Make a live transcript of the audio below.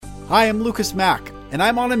Hi, I'm Lucas Mack, and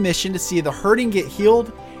I'm on a mission to see the hurting get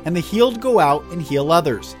healed and the healed go out and heal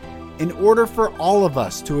others, in order for all of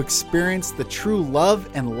us to experience the true love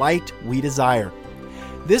and light we desire.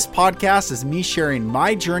 This podcast is me sharing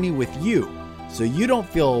my journey with you, so you don't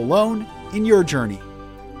feel alone in your journey.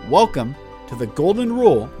 Welcome to the Golden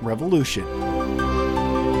Rule Revolution.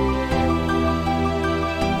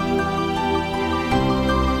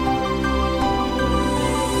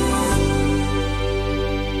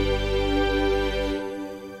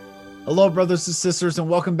 Hello, brothers and sisters, and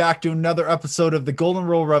welcome back to another episode of the Golden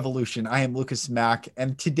Rule Revolution. I am Lucas Mack,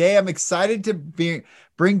 and today I'm excited to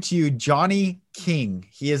bring to you Johnny King.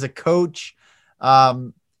 He is a coach.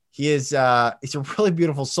 He's a really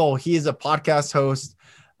beautiful soul. He is a podcast host.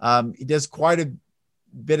 He does quite a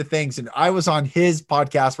bit of things, and I was on his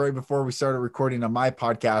podcast right before we started recording on my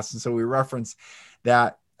podcast, and so we referenced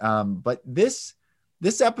that. But this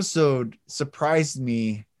episode surprised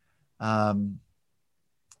me.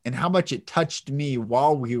 And how much it touched me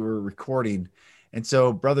while we were recording. And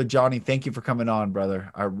so, Brother Johnny, thank you for coming on, brother.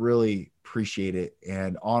 I really appreciate it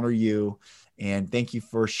and honor you. And thank you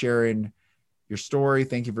for sharing your story.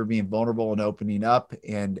 Thank you for being vulnerable and opening up.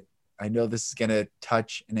 And I know this is going to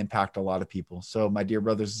touch and impact a lot of people. So, my dear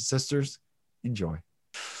brothers and sisters, enjoy.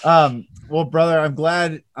 Well, brother, I'm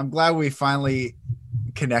glad we finally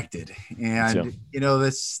connected. And,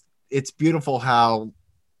 it's beautiful how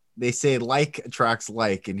they say like attracts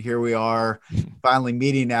like, and here we are finally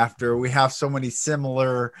meeting after we have so many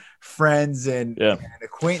similar friends and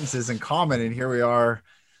acquaintances in common. And here we are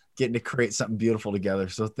getting to create something beautiful together.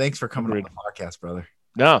 So thanks for coming on the podcast, brother.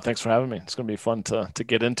 No, thanks for having me. It's going to be fun to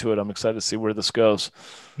get into it. I'm excited to see where this goes.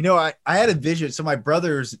 I had a vision. So my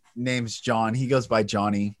brother's name's John. He goes by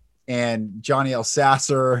Johnny, and Johnny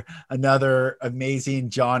Elsasser, another amazing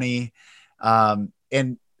Johnny.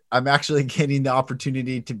 And I'm actually getting the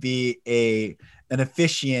opportunity to be an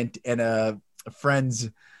officiant in a friend's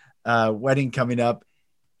wedding coming up.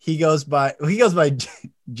 He goes by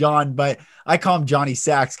John, but I call him Johnny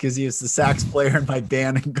Sax because he was the sax player in my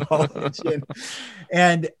band in college.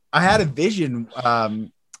 And I had a vision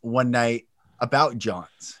one night about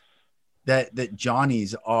Johns, that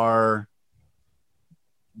Johnnies are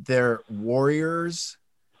they're warriors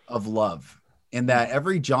of love. And that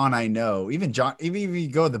every John I know, even if you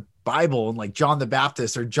go to the Bible and like John the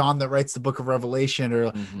Baptist or John that writes the book of Revelation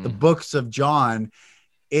or the books of John,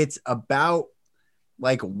 it's about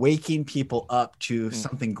like waking people up to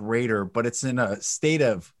something greater, but it's in a state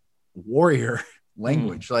of warrior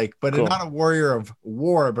language, but cool. Not a warrior of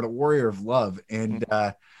war, but a warrior of love. And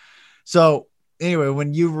so anyway,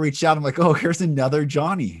 when you reached out, I'm like, oh, here's another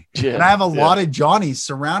Johnny. Yeah, and I have a lot of Johnnies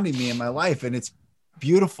surrounding me in my life, and it's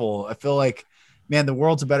beautiful. I feel like, man, the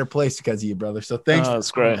world's a better place because of you, brother. So thanks. Oh,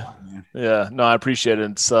 that's great. On, yeah, no, I appreciate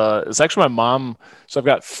it. It's actually my mom. So I've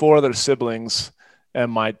got 4 other siblings,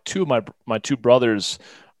 and my two brothers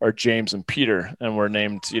are James and Peter, and we're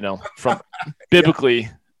named, from biblically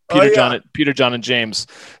Peter, John, and James.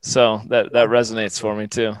 So that resonates for me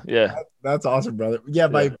too. Yeah, that's awesome, brother. Yeah,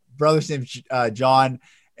 my brother's name's John.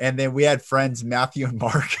 And then we had friends, Matthew and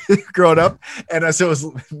Mark, growing up. And so it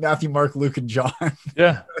was Matthew, Mark, Luke, and John.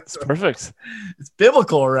 Yeah, it's perfect. It's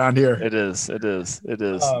biblical around here. It is.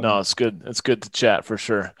 No, it's good. It's good to chat for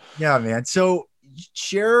sure. Yeah, man. So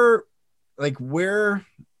share like where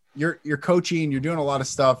you're coaching, you're doing a lot of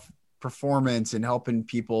stuff, performance and helping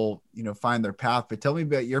people, find their path. But tell me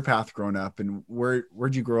about your path growing up and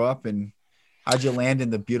where'd you grow up and how'd you land in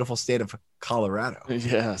the beautiful state of Colorado?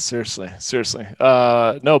 Yeah, seriously.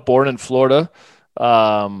 No, born in Florida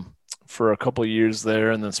for a couple of years there,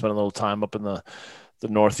 and then spent a little time up in the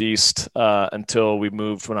Northeast until we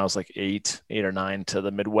moved when I was like 8 or 9 to the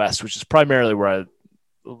Midwest, which is primarily where I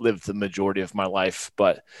lived the majority of my life.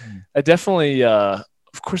 But I definitely, of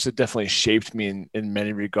course, it definitely shaped me in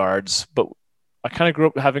many regards. But I kind of grew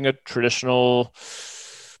up having a traditional,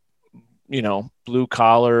 blue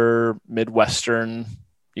collar, Midwestern,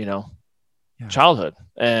 childhood.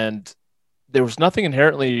 And there was nothing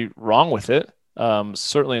inherently wrong with it.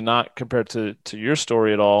 Certainly not compared to your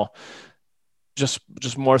story at all. Just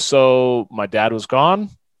more so my dad was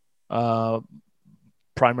gone,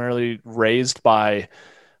 primarily raised by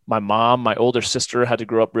my mom. My older sister had to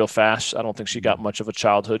grow up real fast. I don't think she got much of a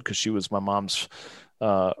childhood because she was my mom's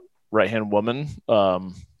right-hand woman.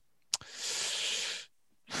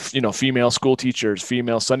 Female school teachers,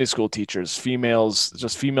 female Sunday school teachers, females,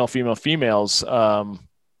 just females.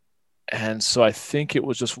 And so I think it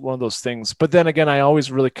was just one of those things. But then again, I always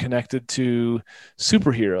really connected to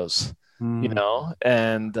superheroes,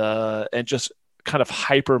 and just kind of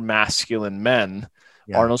hyper masculine men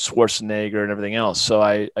Yeah. Arnold Schwarzenegger and everything else. So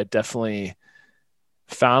I definitely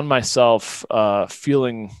found myself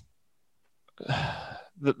feeling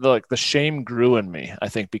the shame grew in me, I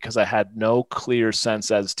think, because I had no clear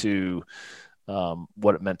sense as to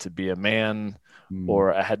what it meant to be a man, Mm.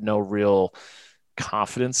 or I had no real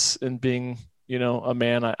confidence in being, a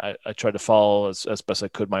man. I tried to follow as best I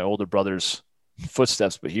could my older brother's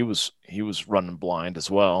footsteps, but he was running blind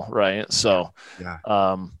as well, right? So Yeah.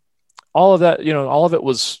 all of that, all of it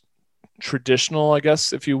was traditional, I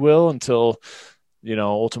guess, if you will, until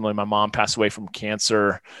ultimately my mom passed away from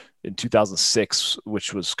cancer in 2006,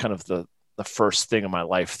 which was kind of the first thing in my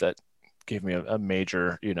life that gave me a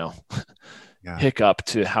major, Yeah. hiccup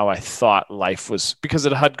to how I thought life was, because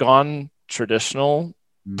it had gone traditional,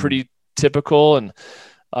 Mm. pretty typical. And,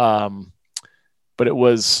 but it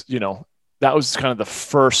was, that was kind of the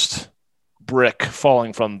first brick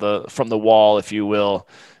falling from the wall, if you will.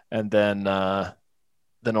 And then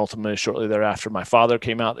ultimately shortly thereafter, my father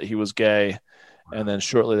came out that he was gay. And then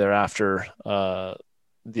shortly thereafter,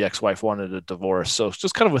 the ex-wife wanted a divorce. So it's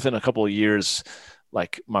just kind of within a couple of years,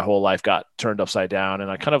 like my whole life got turned upside down. And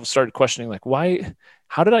I kind of started questioning, like,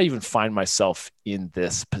 how did I even find myself in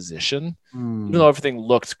this position? Even Mm. though everything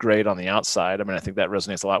looked great on the outside. I mean, I think that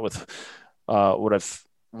resonates a lot with what I've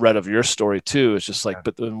read of your story too. It's just like, Yeah.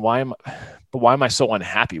 but then why am I so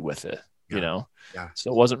unhappy with it? Yeah. Yeah.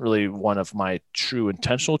 So it wasn't really one of my true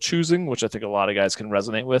intentional choosing, which I think a lot of guys can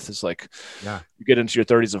resonate with. Is like, Yeah. you get into your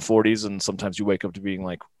 30s and 40s, and sometimes you wake up to being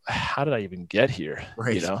like, how did I even get here?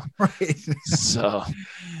 Right. Right. So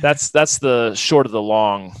that's the short of the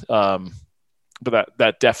long. But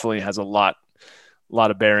that definitely has a lot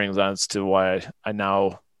of bearings as to why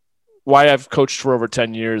I've coached for over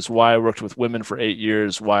 10 years, why I worked with women for 8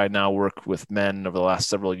 years, why I now work with men over the last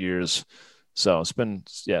several years. So it's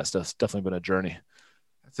definitely been a journey.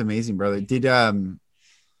 That's amazing, brother.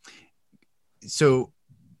 So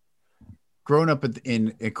growing up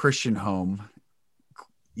in a Christian home,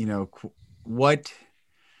 what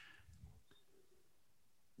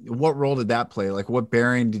role did that play? Like, what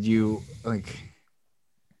bearing did you like?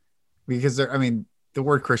 Because the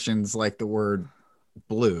word Christian's like the word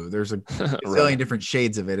blue. There's a zillion Right. different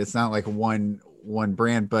shades of it. It's not like one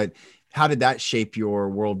brand. But how did that shape your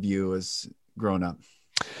worldview as growing up?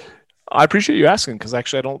 I appreciate you asking, because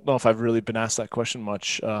actually I don't know if I've really been asked that question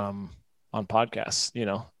much on podcasts,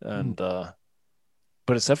 and but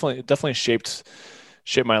it's definitely shaped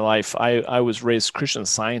my life. I was raised Christian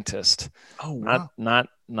Scientist, Oh, not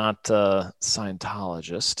wow.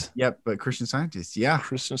 Scientologist. Yep. But Christian Scientist. Yeah.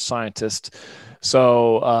 Christian Scientist.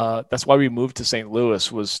 So that's why we moved to St.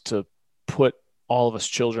 Louis, was to put all of us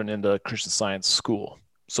children into Christian Science school.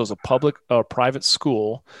 So it's a private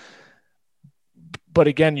school. But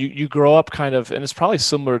again, you grow up kind of, and it's probably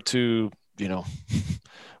similar to,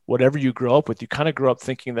 whatever you grow up with, you kind of grow up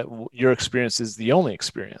thinking that your experience is the only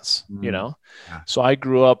experience, Yeah. So I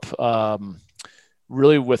grew up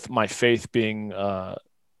really with my faith being,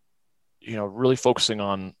 really focusing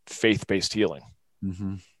on faith-based healing.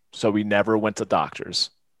 Mm-hmm. So we never went to doctors,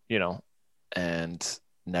 and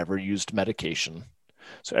never used medication.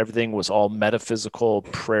 So everything was all metaphysical,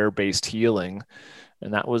 prayer-based healing.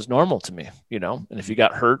 And that was normal to me, and if you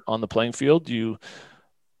got hurt on the playing field, you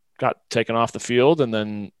got taken off the field. And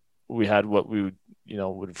then we had what we would,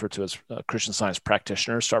 would refer to as Christian Science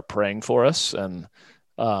practitioners start praying for us. And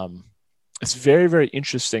it's very, very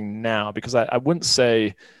interesting now, because I wouldn't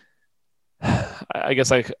say, I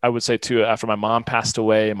guess I would say too, after my mom passed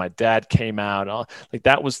away and my dad came out, like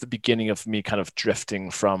that was the beginning of me kind of drifting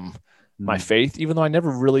from my faith, even though I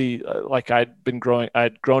never really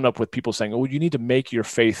I'd grown up with people saying, oh, you need to make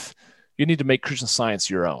Christian Science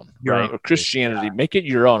your own, right? Or Christianity, make it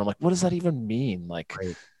your own. I'm like, what does that even mean? Like,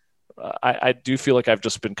 Right. I do feel like I've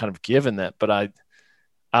just been kind of given that, but I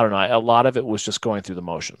don't know. A lot of it was just going through the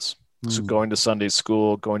motions. So going to Sunday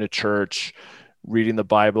school, going to church, reading the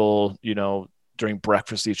Bible, during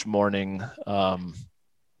breakfast each morning,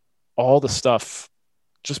 all the stuff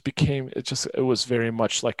just it was very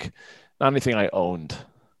much like not anything I owned,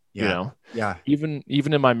 Yeah. Yeah. even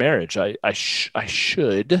in my marriage, I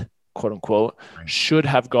should, quote unquote, Right. should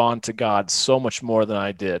have gone to God so much more than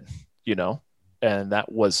I did, and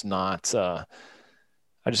that was not, I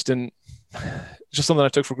just didn't, it's just something I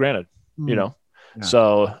took for granted, Yeah.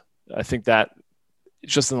 So I think that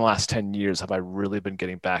just in the last 10 years have I really been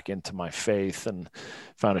getting back into my faith, and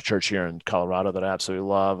found a church here in Colorado that I absolutely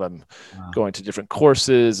love. I'm going to different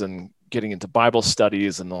courses and getting into Bible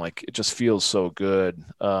studies, and like, it just feels so good.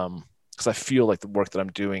 Because I feel like the work that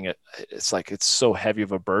I'm doing, it's like, it's so heavy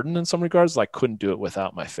of a burden in some regards. I couldn't do it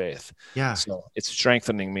without my faith. Yeah. So it's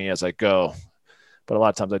strengthening me as I go. but a lot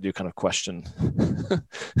of times I do kind of question,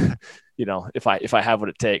 if I have what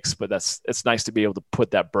it takes. But it's nice to be able to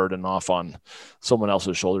put that burden off on someone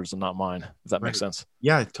else's shoulders and not mine, if that makes sense.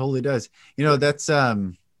 Yeah, it totally does. That's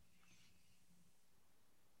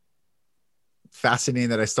fascinating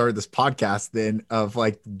that I started this podcast then of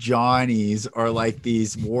like Johnnies are like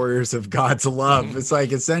these warriors of God's love. It's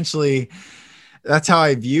like essentially that's how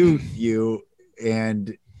I view you,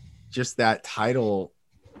 and just that title.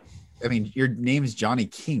 I mean, your name is Johnny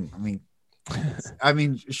King. I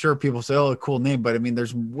mean, sure, people say, "Oh, a cool name," but I mean,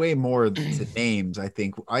 there's way more to names. I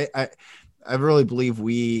think I really believe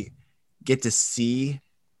we get to see.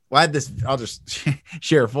 Well, I had this. I'll just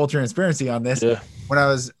share full transparency on this. Yeah. When I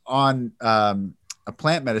was on a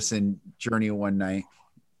plant medicine journey one night,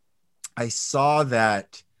 I saw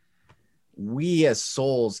that we as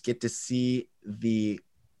souls get to see the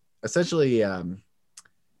essentially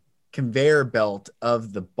conveyor belt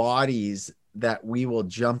of the bodies that we will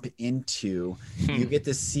jump into. You get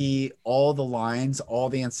to see all the lines, all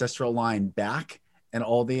the ancestral line back and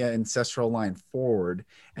all the ancestral line forward.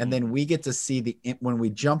 And then we get to see when we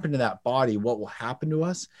jump into that body, what will happen to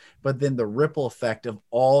us, but then the ripple effect of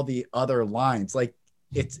all the other lines. Like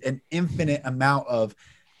it's an infinite amount of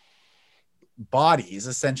bodies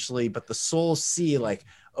essentially, but the souls see like,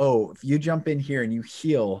 oh, if you jump in here and you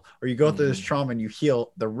heal, or you go through this trauma and you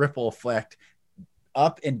heal, the ripple effect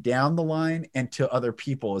up and down the line and to other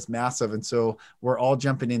people is massive. And so we're all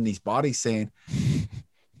jumping in these bodies saying,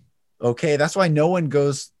 okay, that's why no one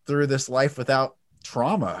goes through this life without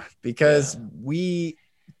trauma, because there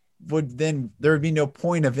would be no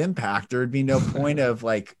point of impact. There would be no point of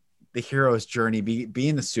like the hero's journey,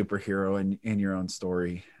 being the superhero in your own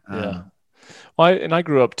story. Well, I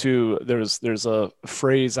grew up too. There's a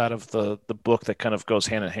phrase out of the book that kind of goes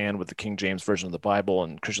hand in hand with the King James version of the Bible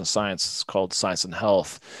and Christian Science. It's called Science and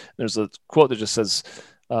Health. There's a quote that just says,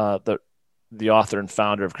 the author and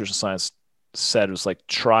founder of Christian Science said it was like,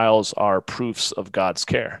 trials are proofs of God's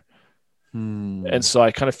care. And so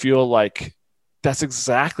I kind of feel like that's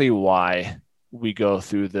exactly why we go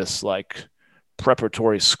through this like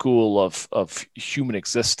preparatory school of human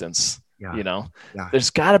existence. There's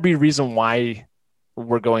got to be a reason why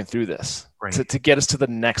we're going through this, to get us to the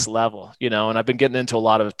next level, and I've been getting into a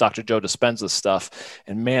lot of Dr. Joe Dispenza's stuff,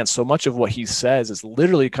 and man, so much of what he says is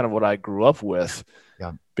literally kind of what I grew up with,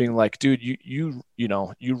 being like, dude, you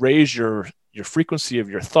raise your frequency of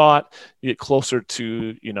your thought, you get closer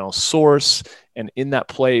to, source. And in that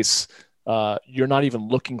place, you're not even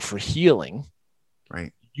looking for healing.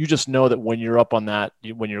 Right. You just know that when you're up on that,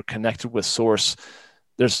 when you're connected with source,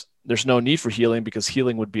 there's no need for healing, because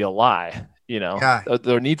healing would be a lie.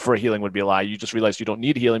 The need for a healing would be a lie. You just realize you don't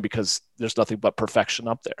need healing because there's nothing but perfection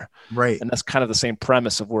up there. Right. And that's kind of the same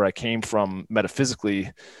premise of where I came from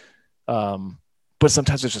metaphysically. But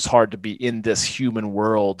sometimes it's just hard to be in this human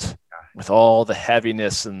world with all the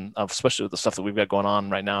heaviness and especially with the stuff that we've got going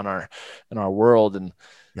on right now in our world.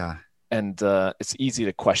 And it's easy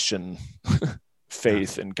to question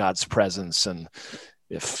faith and God's presence. And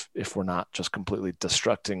if we're not just completely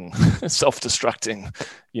self-destructing,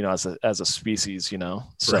 as a species,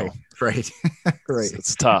 so right.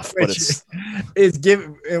 It's tough, but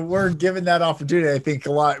we're given that opportunity, I think,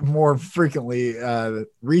 a lot more frequently,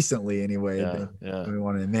 recently anyway, than we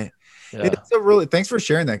want to admit. It's thanks for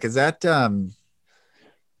sharing that. Cause that,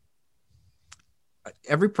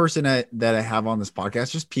 every person that I have on this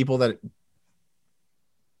podcast, just people that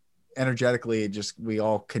energetically we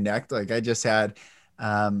all connect. Like I just had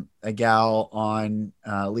a gal on,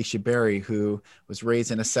 Alicia Berry, who was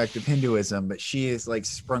raised in a sect of Hinduism, but she is like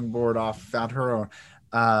sprungboard off, found her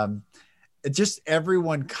own. Just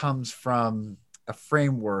everyone comes from a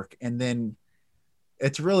framework, and then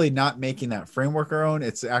it's really not making that framework our own.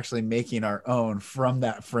 It's actually making our own from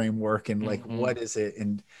that framework. And like, what is it?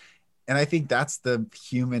 And I think that's the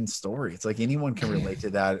human story. It's like anyone can relate to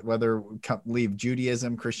that, whether leave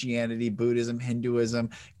Judaism, Christianity, Buddhism, Hinduism,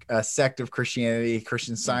 a sect of Christianity,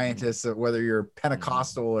 Christian Scientists, whether you're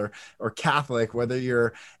Pentecostal or Catholic, whether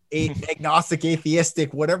you're agnostic,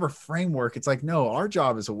 atheistic, whatever framework. It's like, no, our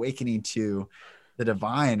job is awakening to the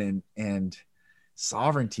divine and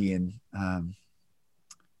sovereignty. And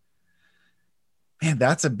man,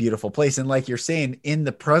 that's a beautiful place. And like you're saying, in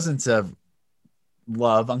the presence of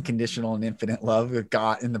love, unconditional and infinite love of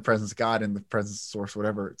God, in the presence of God, in the presence of source,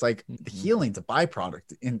 whatever, it's like the healing's a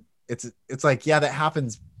byproduct. And it's like, that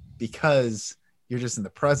happens because you're just in the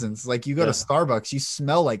presence. Like you go to Starbucks, you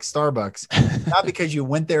smell like Starbucks, not because you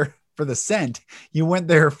went there for the scent, you went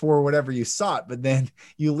there for whatever you sought, but then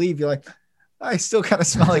you leave, you're like, I still kind of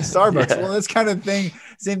smell like Starbucks. Well, that's kind of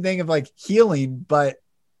same thing of like healing, but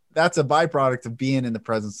that's a byproduct of being in the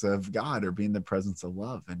presence of God or being in the presence of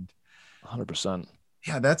love. And 100%.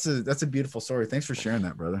 yeah, that's a beautiful story. Thanks for sharing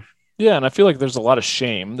that, brother. Yeah. And I feel like there's a lot of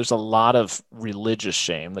shame. There's a lot of religious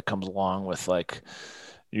shame that comes along with like,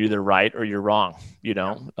 you're either right or you're wrong.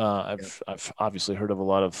 I've obviously heard of a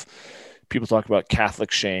lot of people talk about Catholic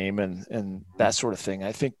shame and that sort of thing.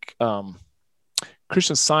 I think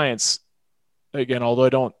Christian Science, again, although I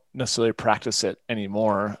don't necessarily practice it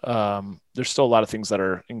anymore, there's still a lot of things that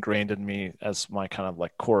are ingrained in me as my kind of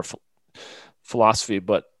like core philosophy.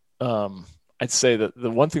 But I'd say that the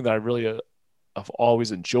one thing that I really have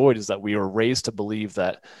always enjoyed is that we were raised to believe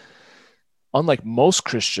that, unlike most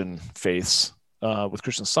Christian faiths, with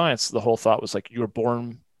Christian Science, the whole thought was like, you were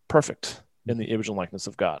born perfect in the image and likeness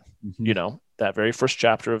of God. Mm-hmm. That very first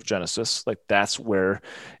chapter of Genesis, like that's where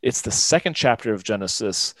it's the second chapter of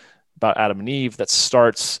Genesis about Adam and Eve that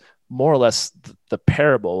starts more or less the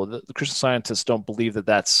parable. The Christian Scientists don't believe that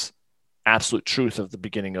that's absolute truth of the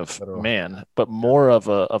beginning of man, but more of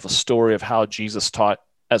a story of how Jesus taught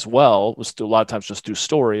as well, was a lot of times just through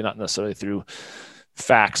story, not necessarily through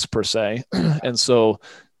facts per se. And so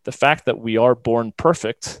the fact that we are born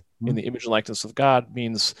perfect in the image and likeness of God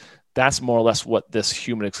means that's more or less what this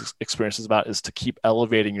human experience is about, is to keep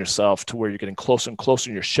elevating yourself to where you're getting closer and closer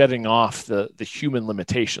and you're shedding off the human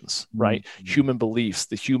limitations, right? Human beliefs,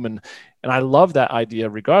 and I love that idea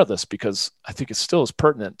regardless, because I think it still is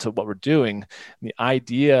pertinent to what we're doing. And the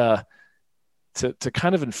idea to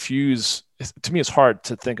kind of infuse, to me, it's hard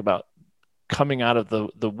to think about coming out of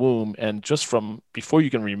the womb and just from before you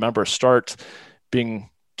can remember, start being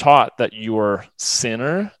taught that you are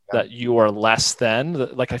sinner, that you are less than.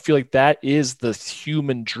 Like, I feel like that is the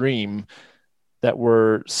human dream that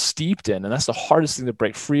we're steeped in. And that's the hardest thing to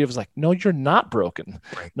break free of, is like, no, you're not broken.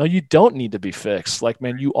 Right. No, you don't need to be fixed. Like,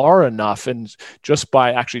 man, you are enough. And just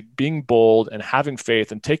by actually being bold and having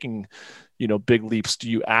faith and taking, big leaps, do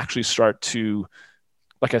you actually start to,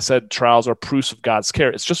 like I said, trials are proofs of God's care.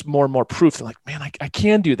 It's just more and more proof that, like, man, I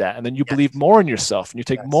can do that. And then you believe more in yourself and you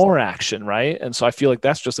take more action, right? And so I feel like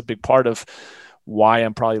that's just a big part of why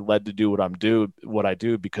I'm probably led to do what I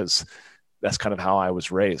do, because that's kind of how I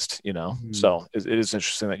was raised, So it is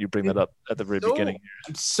interesting that you bring that up at the very beginning.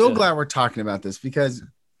 I'm so glad we're talking about this, because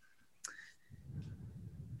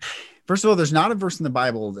first of all, there's not a verse in the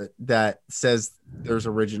Bible that says there's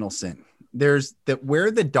original sin. There's that where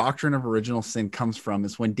the doctrine of original sin comes from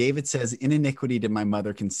is when David says, in iniquity did my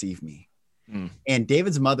mother conceive me. And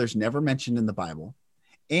David's mother's never mentioned in the Bible.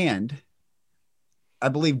 And I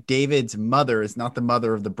believe David's mother is not the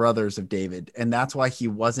mother of the brothers of David. And that's why he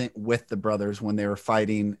wasn't with the brothers when they were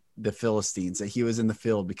fighting the Philistines, that he was in the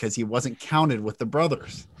field, because he wasn't counted with the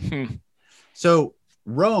brothers. So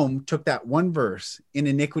Rome took that one verse, in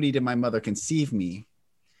iniquity did my mother conceive me,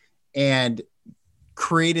 and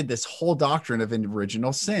created this whole doctrine of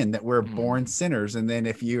original sin, that we're born sinners. And then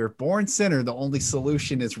if you're born sinner, the only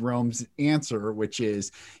solution is Rome's answer, which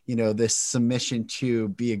is, this submission to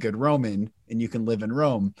be a good Roman, and you can live in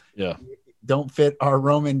Rome. Yeah. Don't fit our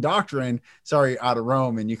Roman doctrine. Sorry, out of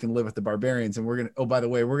Rome, and you can live with the barbarians. And by the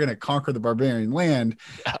way, we're going to conquer the barbarian land.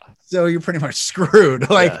 Yeah. So you're pretty much screwed.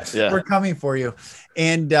 We're coming for you.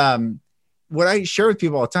 And what I share with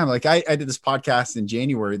people all the time, like I did this podcast in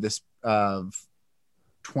January, of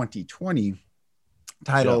 2020,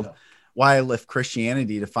 titled Why I Left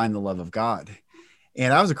Christianity to Find the Love of God.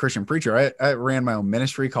 And I was a Christian preacher. I ran my own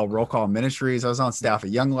ministry called Roll Call Ministries. I was on staff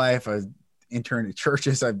at Young Life. I was interned at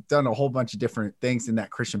churches. I've done a whole bunch of different things in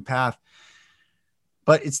that Christian path.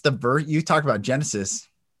 But it's the verse you talk about, Genesis.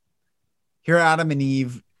 Here, Adam and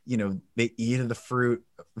Eve, they eat of the fruit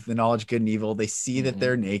of the knowledge of good and evil. They see that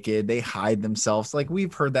they're naked. They hide themselves. Like,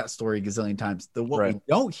 we've heard that story a gazillion times. What we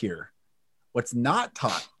don't hear, what's not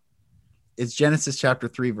taught, is Genesis chapter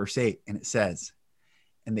 3, verse 8. And it says,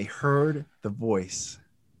 and they heard the voice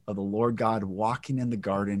of the Lord God walking in the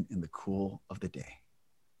garden in the cool of the day.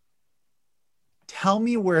 Tell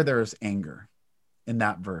me where there's anger in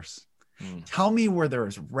that verse. Tell me where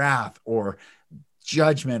there's wrath or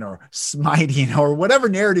judgment or smiting or whatever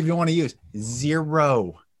narrative you want to use.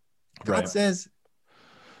 Zero. God says,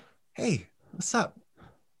 hey, what's up?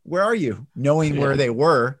 Where are you? Knowing where they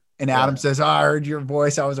were. And Adam says, I heard your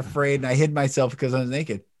voice. I was afraid and I hid myself because I was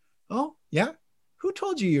naked. Oh, yeah. Who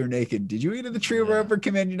told you you're naked? Did you eat of the tree where I ever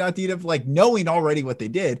command you not to eat of? Like, knowing already what they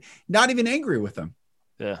did, not even angry with them.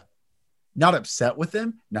 Yeah. Not upset with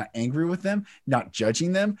them, not angry with them, not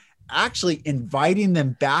judging them, actually inviting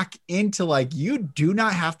them back into, like, you do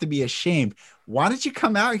not have to be ashamed. Why don't you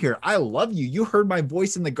come out here? I love you. You heard my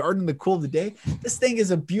voice in the garden in the cool of the day. This thing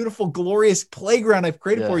is a beautiful, glorious playground I've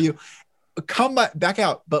created for you. Come back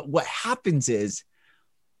out. But what happens is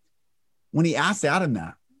when he asked Adam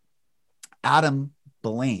that, Adam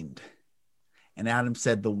blamed. And Adam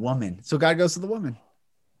said, the woman. So God goes to the woman.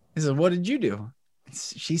 He says, what did you do?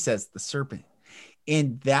 She says, the serpent.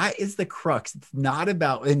 And that is the crux. It's not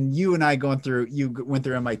about, and you and I you went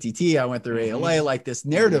through MITT, I went through ALA, like this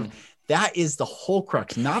narrative. That is the whole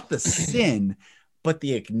crux, not the sin, but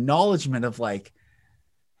the acknowledgement of like,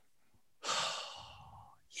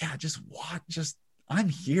 yeah, I'm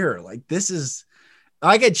here. Like,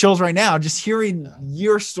 I get chills right now just hearing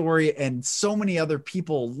your story and so many other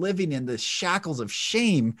people living in the shackles of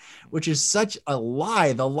shame, which is such a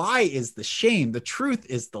lie. The lie is the shame. The truth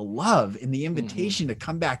is the love and the invitation to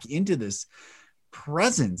come back into this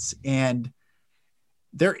presence. And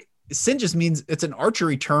sin just means, it's an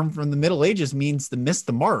archery term from the Middle Ages, means to miss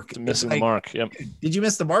the mark. Missing the mark. Yep. Did you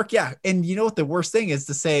miss the mark? Yeah. And you know what the worst thing is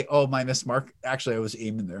to say, oh, my missed mark. Actually, I was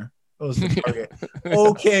aiming there.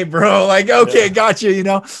 Okay, bro. Like, okay, gotcha. You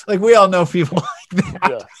know, like we all know people like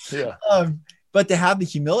that. Yeah. But to have the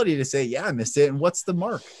humility to say, yeah, I missed it. And what's the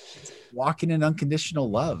mark? It's walking in unconditional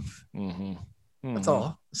love. That's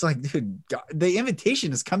all. It's like, dude, God, the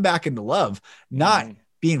invitation is come back into love, not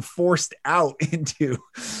being forced out into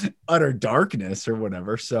utter darkness or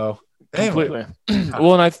whatever. So completely.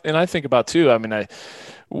 Well, and I think about too, I mean,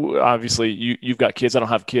 obviously you've got kids. I don't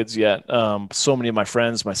have kids yet. So many of my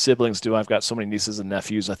friends, my siblings do. I've got so many nieces and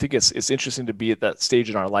nephews. I think it's interesting to be at that stage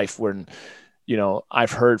in our life when, you know,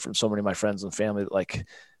 I've heard from so many of my friends and family that like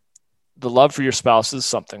the love for your spouse is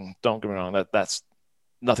something, don't get me wrong, that's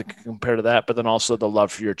nothing can compare to that. But then also the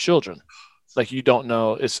love for your children. Like, you don't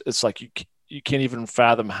know, it's like you can't even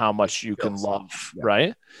fathom how much you can love,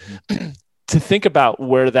 right? To think about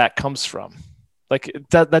where that comes from. Like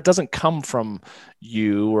that doesn't come from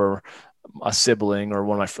you or a sibling or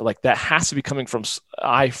one of my, like that has to be coming from,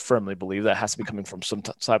 I firmly believe that has to be coming from some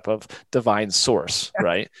type of divine source.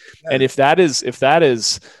 Right. And if that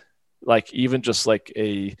is like, even just like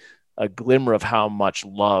a glimmer of how much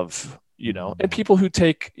love, you know, and people who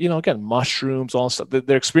take, you know, again, mushrooms, all stuff,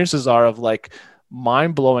 their experiences are of like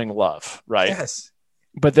mind blowing love. Right. Yes.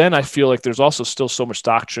 But then I feel like there's also still so much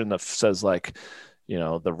doctrine that says like, you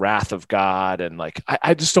know, the wrath of God. And like,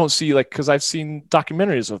 I just don't see, like, cause I've seen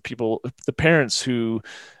documentaries of people, the parents who,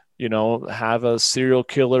 you know, have a serial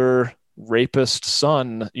killer rapist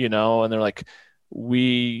son, you know, and they're like,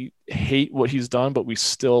 we hate what he's done, but we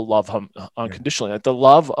still love him unconditionally. Like the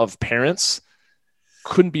love of parents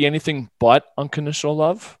couldn't be anything but unconditional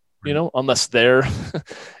love, you know, unless they're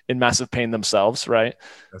in massive pain themselves. Right.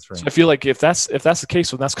 That's right. So I feel like if that's the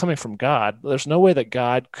case, when that's coming from God, there's no way that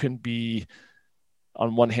God can be,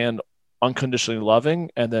 on one hand, unconditionally loving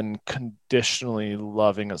and then conditionally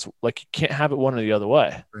loving as like, you can't have it one or the other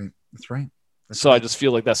way. Right. That's right. So I just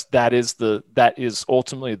feel like that is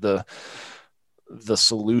ultimately the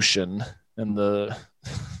solution and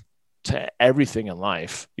to everything in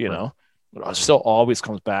life, you know. It still always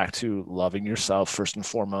comes back to loving yourself first and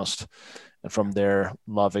foremost, and from there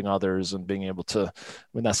loving others and being able to, I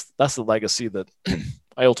mean, that's the legacy that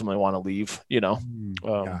I ultimately want to leave, you know.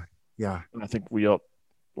 Yeah. And I think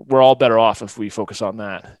we're all better off if we focus on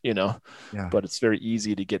that, you know. Yeah. But it's very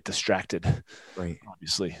easy to get distracted, right?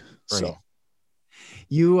 Obviously. Right. So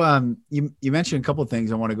you mentioned a couple of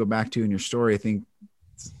things I want to go back to in your story. I think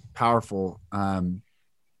it's powerful.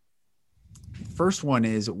 First one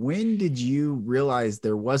is, when did you realize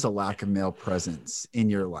there was a lack of male presence in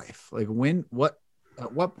your life? Like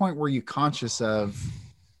at what point were you conscious of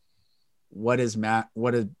what is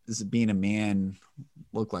being a man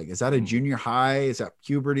look like? Is that a junior high? Is that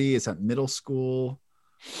puberty? Is that middle school?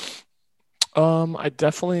 I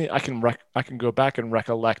can go back and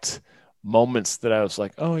recollect moments that I was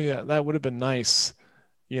like, oh yeah, that would have been nice.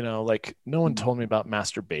 You know, like no one told me about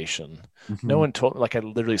masterbation. No one told me, like I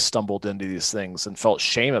literally stumbled into these things and felt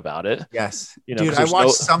shame about it. Yes. You know, dude, I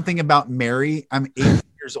watched something about Mary. I'm 8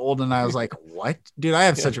 years old and I was like, what? Dude, I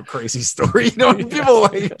have such a crazy story. You know, people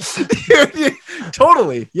like,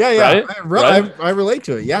 totally. Yeah. Right? I relate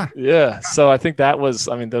to it. Yeah. Yeah. So I think that was,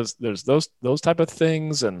 I mean, there's those type of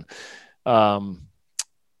things. And, but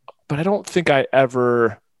I don't think I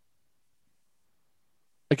ever,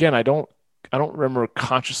 again, I don't remember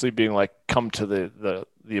consciously being like, come to the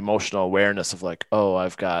emotional awareness of like, oh,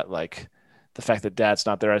 I've got like the fact that dad's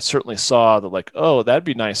not there. I certainly saw that like, oh, that'd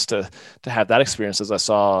be nice to have that experience, as I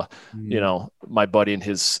saw, you know, my buddy and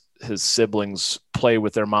his siblings play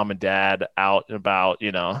with their mom and dad out and about,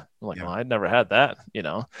 you know. I'm like, well, I'd never had that, you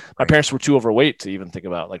know. My parents were too overweight to even think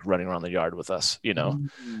about like running around the yard with us, you know.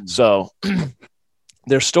 So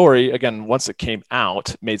their story, again, once it came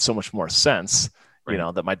out, made so much more sense. You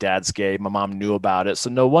know, that my dad's gay, my mom knew about it. So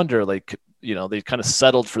no wonder, like, they kind of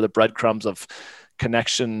settled for the breadcrumbs of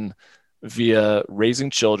connection via raising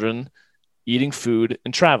children, eating food,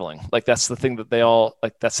 and traveling. Like that's the thing that they all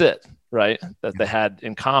like, that's it, right? That they had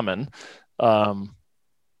in common.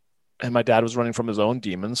 And my dad was running from his own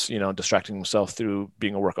demons, distracting himself through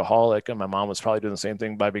being a workaholic. And my mom was probably doing the same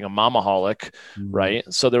thing by being a momaholic, right?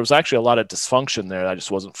 So there was actually a lot of dysfunction there that I just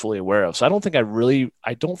wasn't fully aware of. So I don't think I really,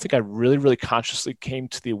 really consciously came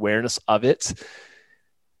to the awareness of it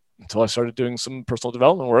until I started doing some personal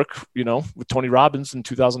development work, with Tony Robbins in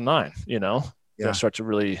 2009, I start to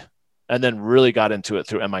really, and then really got into it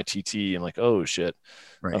through MITT and like, oh shit.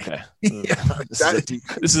 Right. Okay.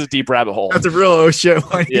 This is a deep rabbit hole. That's a real oh shit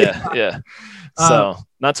one. Yeah. So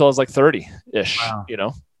not till I was like 30-ish,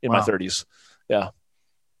 in my 30s. Yeah.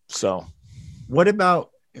 So what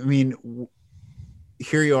about,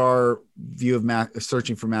 here you are, view of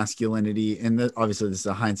searching for masculinity. And obviously this is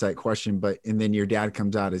a hindsight question, and then your dad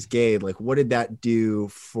comes out as gay. Like, what did that do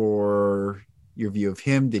for your view of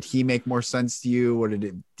him? Did he make more sense to you? What did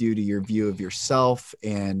it do to your view of yourself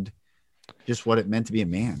and just what it meant to be a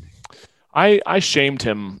man? I shamed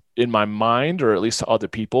him in my mind, or at least to other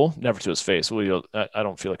people, never to his face. I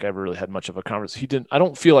don't feel like I ever really had much of a conversation. I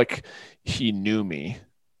don't feel like he knew me,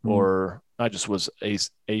 or I just was a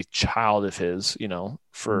child of his,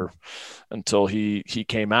 until he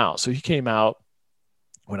came out. So he came out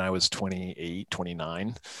when I was 28,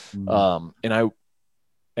 29.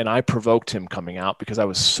 And I provoked him coming out because I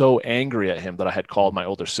was so angry at him that I had called my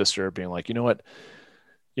older sister being like, you know what?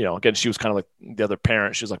 Again, she was kind of like the other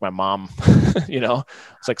parent. She was like my mom,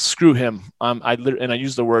 it's like, screw him. And I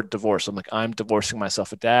used the word divorce. I'm like, I'm divorcing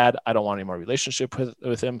myself a dad. I don't want any more relationship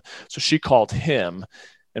with him. So she called him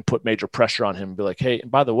and put major pressure on him and be like, hey, and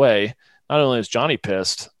by the way, not only is Johnny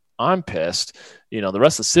pissed, I'm pissed. The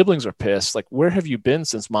rest of the siblings are pissed. Like, where have you been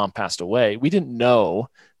since mom passed away? We didn't know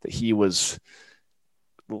that he was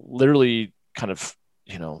literally kind of,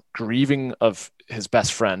 grieving of his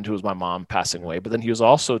best friend, who was my mom, passing away. But then he was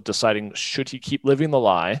also deciding, should he keep living the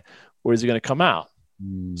lie or is he going to come out?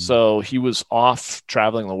 So he was off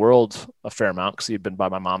traveling the world a fair amount because he had been by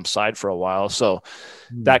my mom's side for a while. So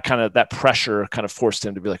that pressure kind of forced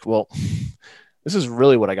him to be like, well, this is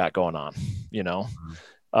really what I got going on,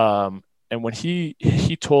 and when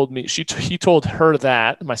he told me, he told her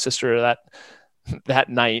that, my sister, that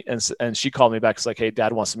night, and she called me back. It's like, hey,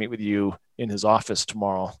 dad wants to meet with you in his office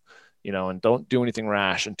tomorrow, and don't do anything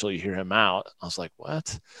rash until you hear him out. I was like,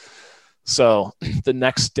 what? So the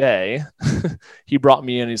next day he brought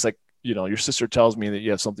me in. He's like, your sister tells me that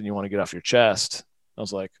you have something you want to get off your chest. I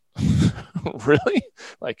was like, really?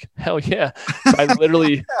 Like, hell yeah. So I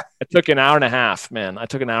took an hour and a half, man. I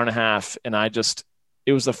took an hour and a half, and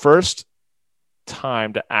it was the first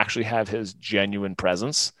time to actually have his genuine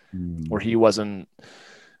presence, where he wasn't,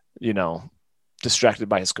 distracted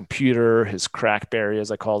by his computer, his crackberry, as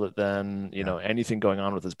I called it then, anything going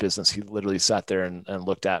on with his business. He literally sat there and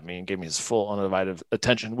looked at me and gave me his full undivided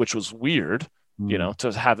attention, which was weird,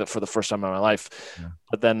 to have it for the first time in my life. Yeah.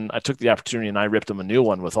 But then I took the opportunity and I ripped him a new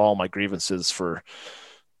one with all my grievances for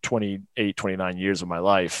 28, 29 years of my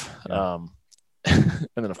life. Yeah. And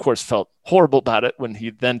then of course felt horrible about it when he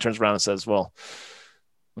then turns around and says, well,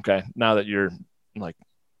 okay, now that you're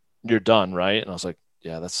done, right? And I was like,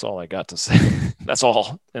 yeah, that's all I got to say. That's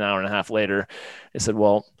all. An hour and a half later, I said,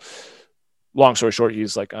 well, long story short,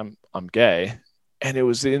 he's like, I'm gay. And it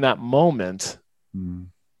was in that moment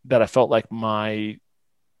that I felt like my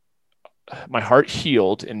heart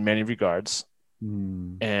healed in many regards.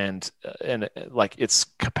 And like its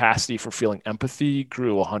capacity for feeling empathy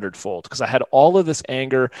grew 100-fold, because I had all of this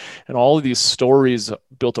anger and all of these stories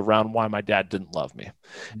built around why my dad didn't love me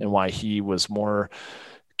and why he was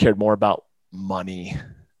cared more about money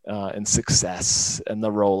and success and the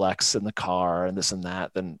Rolex and the car and this and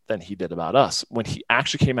that than he did about us. When he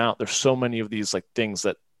actually came out, there's so many of these like things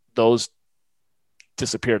that those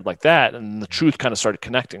disappeared like that, and the truth kind of started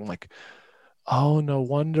connecting. Like, oh, no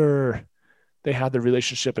wonder they had the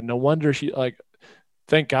relationship, and no wonder he, like,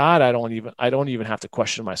 thank God I don't even have to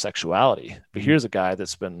question my sexuality. But here's a guy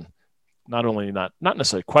that's been not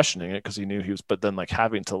necessarily questioning it because he knew he was, but then like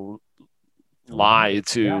having to lie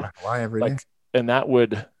every day. And that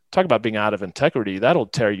would talk about being out of integrity. That'll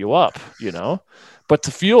tear you up, but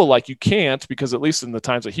to feel like you can't, because at least in the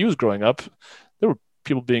times that he was growing up, there were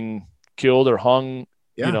people being killed or hung,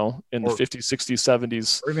 in the 50s, 60s,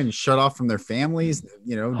 70s, or even shut off from their families,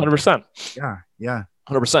 100%. Yeah.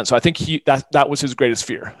 100%. So I think that was his greatest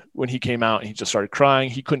fear when he came out and he just started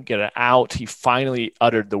crying. He couldn't get it out. He finally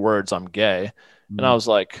uttered the words, "I'm gay." And I was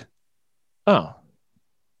like, oh,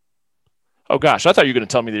 oh gosh, I thought you were going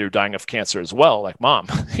to tell me that you're dying of cancer as well. Like, mom,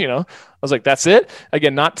 I was like, that's it.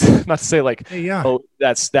 Again, not to say like, Yeah. oh,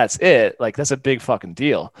 that's it. Like, that's a big fucking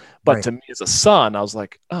deal. But Right. to me as a son, I was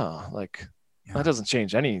like, oh, like Yeah. that doesn't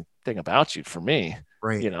change anything about you for me,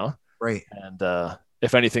 Right. Right. And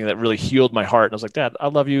if anything, that really healed my heart. And I was like, Dad, I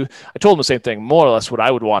love you. I told him the same thing, more or less what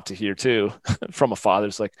I would want to hear too from a father.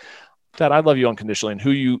 It's like, Dad, I love you unconditionally, and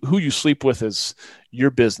who you sleep with is your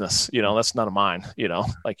business. That's none of mine.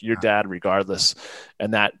 Like your dad, regardless,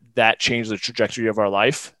 and that changed the trajectory of our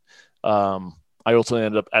life. I ultimately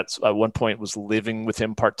ended up at one point was living with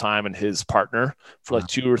him part time and his partner for like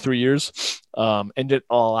 2 or 3 years, and it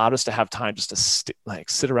allowed us to have time just to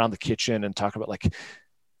sit around the kitchen and talk about like,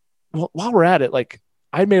 well, while we're at it, like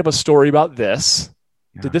I made up a story about this.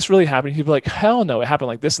 Yeah. Did this really happen? He'd be like, hell no, it happened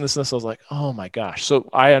like this and this and this. I was like, oh my gosh. So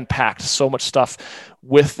I unpacked so much stuff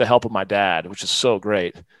with the help of my dad, which is so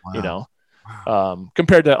great, Wow.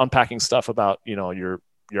 Compared to unpacking stuff about, your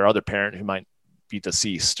other parent who might be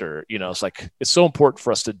deceased or, it's like, it's so important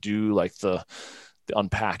for us to do like the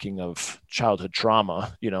unpacking of childhood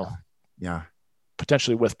trauma, Yeah.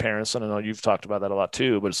 potentially with parents. And I know you've talked about that a lot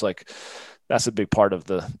too, but it's like, that's a big part of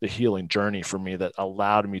the healing journey for me that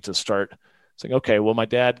allowed me to start saying, okay, well, my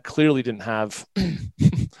dad clearly didn't have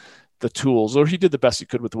the tools, or he did the best he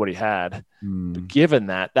could with what he had. But given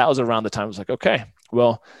that was around the time I was like, okay,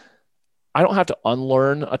 well, I don't have to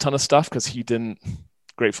unlearn a ton of stuff because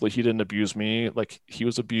gratefully, he didn't abuse me like he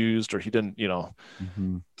was abused, or he didn't,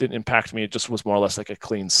 didn't impact me. It just was more or less like a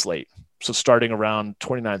clean slate. So starting around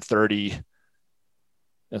 29, 30, and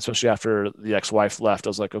especially after the ex-wife left, I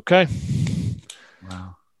was like, okay,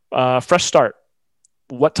 wow, fresh start.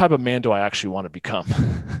 What type of man do I actually want to become?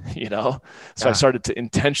 So I started to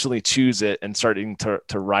intentionally choose it and starting to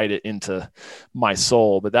write it into my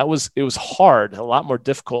soul. But it was hard, a lot more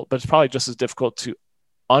difficult, but it's probably just as difficult to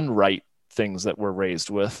unwrite things that we're raised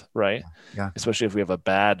with, right? Yeah. Especially if we have a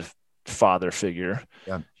bad father figure.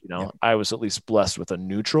 Yeah. I was at least blessed with a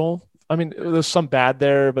neutral. I mean, there's some bad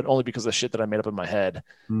there, but only because of the shit that I made up in my head.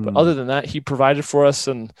 But other than that, he provided for us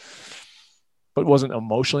but wasn't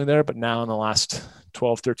emotionally there. But now in the last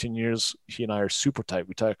 12, 13 years, he and I are super tight.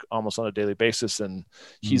 We talk almost on a daily basis, and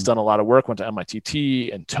he's done a lot of work, went to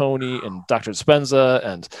MITT and Tony and Dr. Dispenza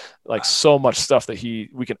and like so much stuff that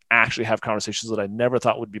we can actually have conversations that I never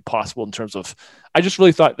thought would be possible in terms of, I just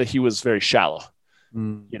really thought that he was very shallow,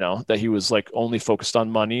 that he was like only focused on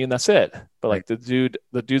money and that's it. But like the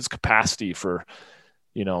dude's capacity for,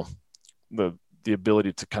 the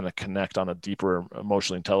ability to kind of connect on a deeper,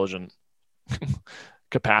 emotionally intelligent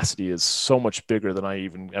capacity is so much bigger than I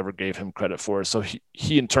even ever gave him credit for. So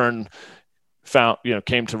he in turn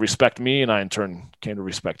came to respect me, and I in turn came to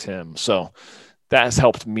respect him. So that has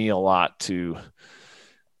helped me a lot to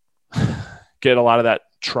get a lot of that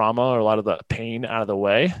trauma or a lot of the pain out of the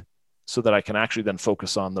way so that I can actually then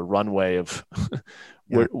focus on the runway of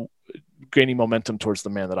gaining momentum towards the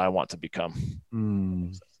man that I want to become.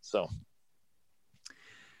 So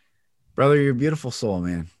brother, you're a beautiful soul,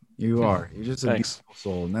 man. You are. You're just a beautiful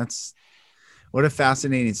soul. And that's what a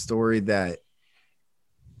fascinating story, that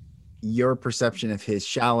your perception of his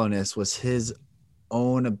shallowness was his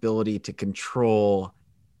own ability to control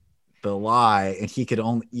the lie. And you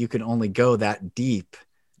could only go that deep.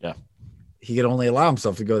 Yeah. He could only allow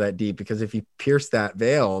himself to go that deep, because if he pierced that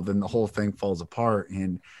veil, then the whole thing falls apart.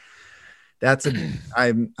 And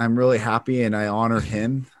I'm really happy, and I honor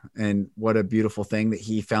him, and what a beautiful thing that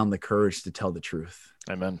he found the courage to tell the truth.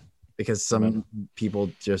 Amen. Because some people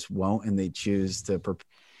just won't, and they choose to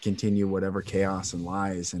continue whatever chaos and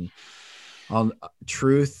lies. And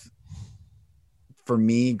truth, for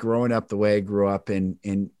me, growing up the way I grew up,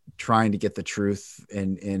 and trying to get the truth,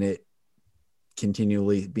 and it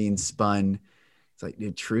continually being spun, it's like, the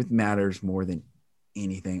truth matters more than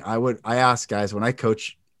anything. I ask guys when I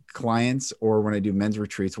coach clients or when I do men's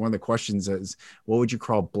retreats, one of the questions is, what would you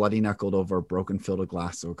crawl bloody knuckled over a broken field of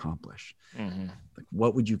glass to accomplish? Like,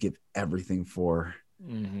 what would you give everything for?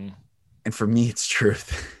 And for me, it's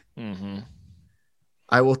truth.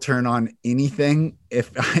 I will turn on anything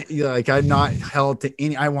if I'm not held to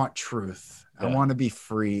any. I want truth. I want to be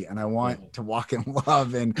free, and I want to walk in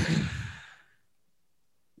love. And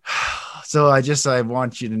so I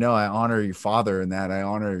want you to know I honor your father, and that I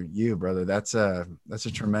honor you, brother. That's a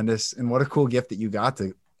tremendous, and what a cool gift that you got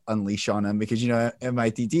to unleash on him, because at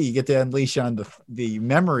MITT you get to unleash on the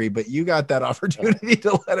memory, but you got that opportunity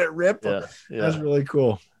to let it rip. That's really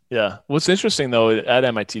cool. What's interesting though at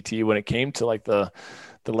MITT, when it came to like the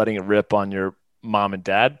letting it rip on your mom and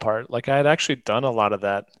dad part, like I had actually done a lot of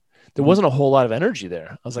that. There wasn't a whole lot of energy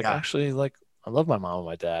there. I was like, actually, like I love my mom and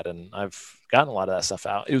my dad, and I've gotten a lot of that stuff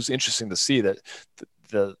out. It was interesting to see that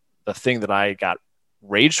the thing that I got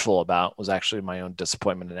rageful about was actually my own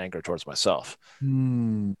disappointment and anger towards myself.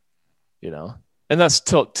 Hmm. You know, and that's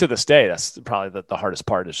to this day, that's probably the hardest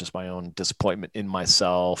part, is just my own disappointment in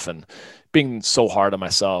myself and being so hard on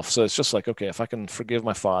myself. So it's just like, okay, if I can forgive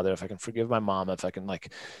my father, if I can forgive my mom, if I can,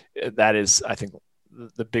 like, that is, I think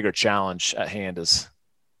the bigger challenge at hand is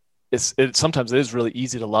sometimes it is really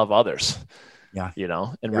easy to love others, Yeah. you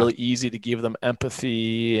know, and Yeah. really easy to give them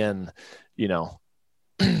empathy and, you know,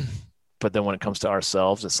 but then when it comes to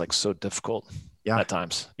ourselves, it's like so difficult at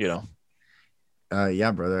times, you know?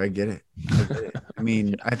 Yeah, brother, I get it. I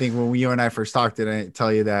mean, I think when you and I first talked, did I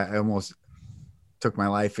tell you that I almost took my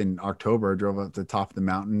life in October? I drove up to the top of the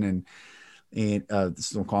mountain and the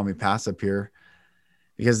Snoqualmie Pass up here,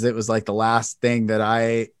 because it was like the last thing that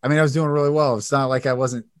I mean, I was doing really well. It's not like I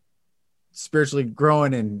wasn't spiritually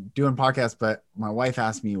growing and doing podcasts, but my wife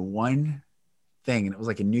asked me one thing, and it was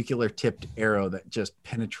like a nuclear tipped arrow that just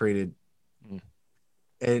penetrated.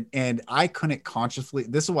 And I couldn't consciously,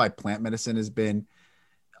 this is why plant medicine has been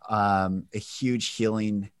a huge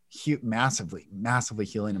healing, massively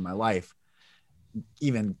healing in my life.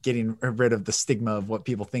 Even getting rid of the stigma of what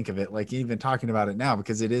people think of it, like even talking about it now,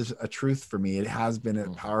 because it is a truth for me. It has been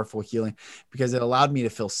a powerful healing, because it allowed me to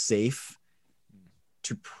feel safe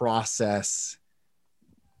to process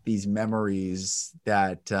these memories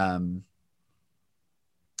that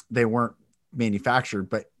they weren't manufactured.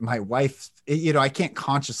 But my wife, you know, I can't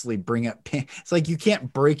consciously bring up pain. It's like, you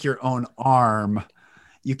can't break your own arm.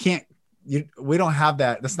 You can't, we don't have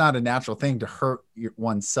that. That's not a natural thing to hurt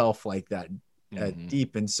oneself like that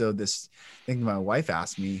deep. And so this thing my wife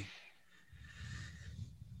asked me,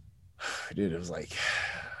 dude, it was like,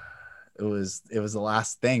 it was the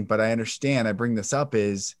last thing. But I understand, I bring this up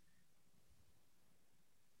is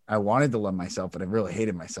I wanted to love myself, but I really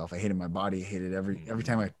hated myself. I hated my body. I hated every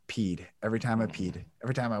time I peed, every time I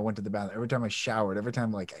went to the bathroom, every time I showered, every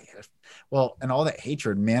time, like, and all that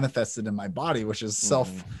hatred manifested in my body, which is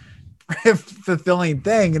self-fulfilling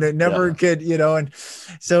thing. And it never could, you know, and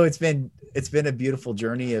so it's been a beautiful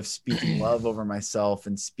journey of speaking love over myself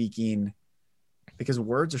and speaking, because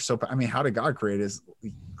words are so, I mean, how did God create us?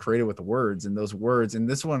 We created with words, and those words. And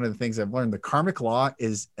this is one of the things I've learned. The karmic law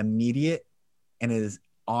is immediate and it is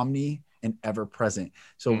omni and ever present.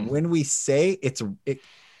 So when we say it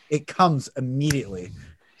comes immedially.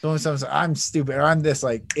 So when someone says, I'm stupid, or I'm this,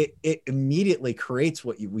 like, it immediately creates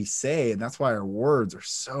what we say. And that's why our words are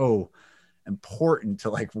so important to,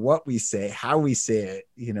 like, what we say, how we say it,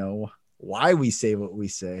 you know, why we say what we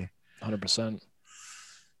say. 100%.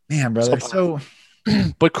 Man, brother. So,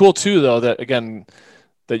 but cool too, though, that again,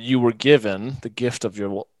 that you were given the gift of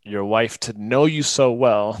your wife to know you so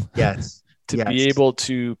well. Yes. To be able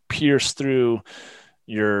to pierce through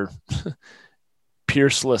your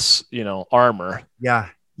pierceless, you know, armor. Yeah.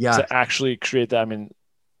 To actually create that. I mean,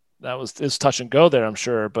 it's touch and go there, I'm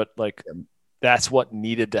sure, but like that's what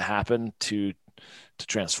needed to happen to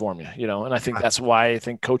transform you, you know? And I think that's why I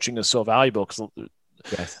think coaching is so valuable,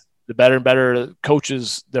 because the better and better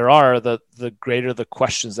coaches there are, the greater the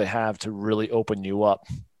questions they have to really open you up,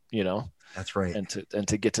 you know? That's right. And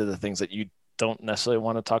to get to the things that you don't necessarily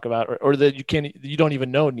want to talk about, or that you don't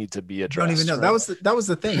even know need to be addressed. You don't even know. Right? That was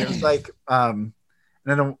the thing. It was like, and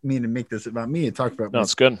I don't mean to make this about me and talk about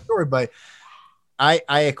it's good story, but I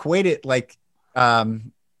equate it like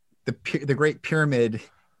the Great Pyramid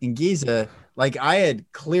in Giza. Like, I had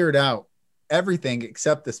cleared out everything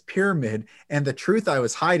except this pyramid, and the truth I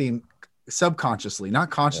was hiding subconsciously,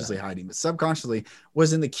 not consciously hiding, but subconsciously,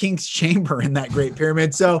 was in the king's chamber in that Great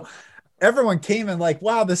Pyramid. So everyone came and like,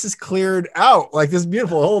 wow, this is cleared out. Like, this is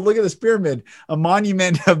beautiful. Oh, look at this pyramid, a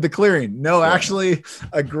monument of the clearing. No, actually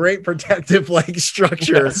a great protective, like,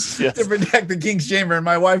 structure to protect the king's chamber. And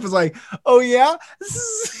my wife was like, oh yeah, this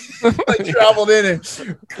is like traveled in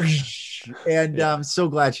and I'm so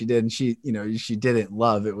glad she did. And she, you know, she didn't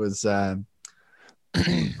love it was,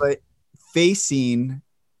 but facing,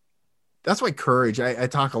 that's why courage, I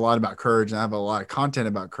talk a lot about courage, and I have a lot of content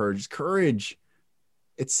about courage.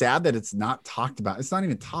 It's sad that it's not talked about. It's not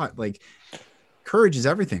even taught. Like, courage is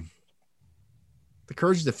everything. The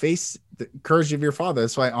courage to face, the courage of your father.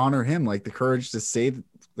 That's why I honor him. Like, the courage to say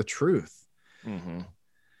the truth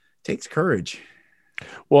takes courage.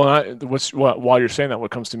 Well, while you're saying that,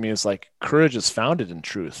 what comes to me is like, courage is founded in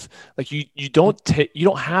truth. Like, you don't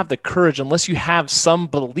have the courage unless you have some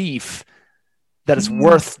belief that it's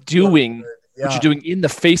worth doing. What you're doing in the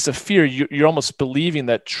face of fear. You're almost believing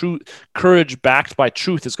that courage backed by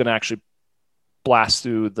truth is going to actually blast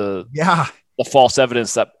through the the false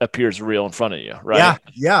evidence that appears real in front of you, right? Yeah,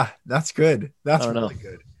 yeah, that's good. That's really know.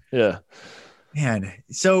 good. Yeah, Man.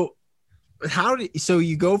 So so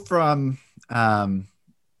you go from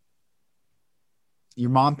your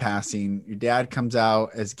mom passing, your dad comes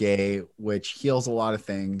out as gay, which heals a lot of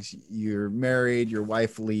things. You're married, your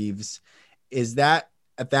wife leaves. Is that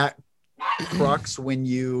at that crux when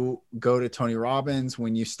you go to Tony Robbins,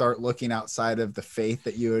 when you start looking outside of the faith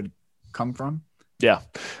that you had come from? Yeah.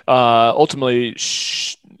 Ultimately,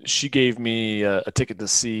 she gave me a ticket to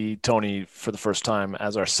see Tony for the first time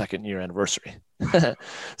as our 2nd-year anniversary.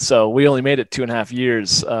 So we only made it 2.5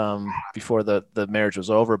 years before the marriage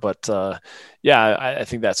was over. But yeah, I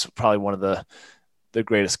think that's probably one of the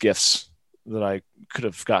greatest gifts that I could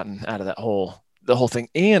have gotten out of the whole thing.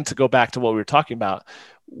 And to go back to what we were talking about,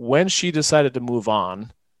 when she decided to move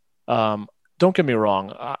on, don't get me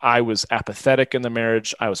wrong. I was apathetic in the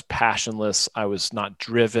marriage. I was passionless. I was not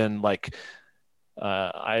driven. Like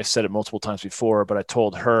I said it multiple times before, but I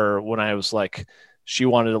told her when I was like, she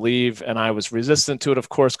wanted to leave and I was resistant to it, of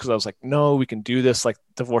course, because I was like, no, we can do this. Like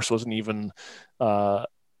divorce wasn't even a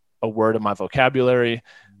word in my vocabulary.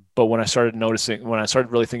 But when I started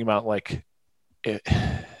really thinking about like,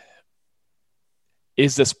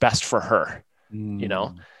 is this best for her? You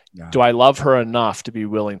know? Yeah. Do I love her enough to be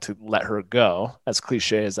willing to let her go? As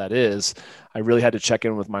cliche as that is, I really had to check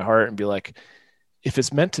in with my heart and be like, if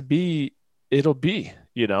it's meant to be, it'll be,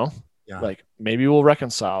 you know, like maybe we'll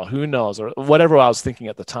reconcile, who knows, or whatever I was thinking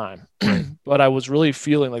at the time. But I was really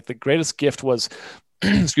feeling like the greatest gift was,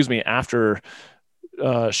 excuse me, after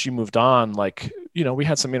she moved on, like, you know, we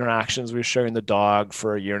had some interactions. We were sharing the dog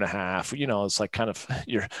for 1.5 years. You know, it's like kind of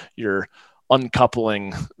you're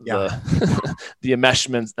uncoupling the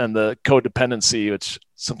enmeshment and the codependency, which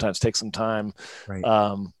sometimes takes some time. Right.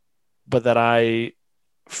 But that I,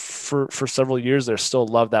 for several years there, still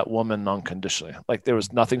loved that woman unconditionally. Like there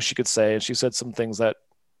was nothing she could say. And she said some things that,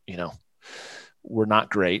 you know, were not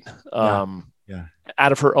great.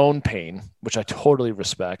 Out of her own pain, which I totally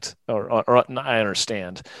respect or I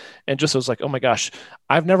understand. And just was like, oh my gosh,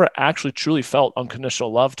 I've never actually truly felt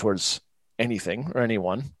unconditional love towards anything or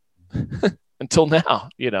anyone. Until now,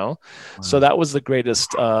 you know. Wow. So that was the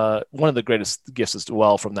greatest, one of the greatest gifts as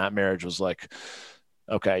well from that marriage was like,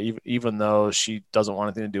 okay, even though she doesn't want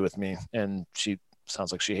anything to do with me and she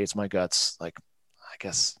sounds like she hates my guts, like, I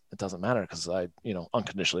guess it doesn't matter because I, you know,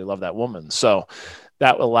 unconditionally love that woman. So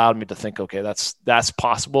that allowed me to think, okay, that's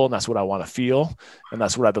possible. And that's what I want to feel. And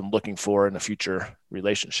that's what I've been looking for in a future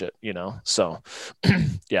relationship, you know? So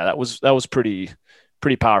yeah, that was pretty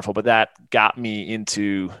powerful, but that got me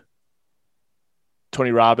into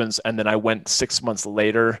Tony Robbins. And then I went 6 months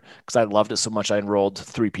later because I loved it so much. I enrolled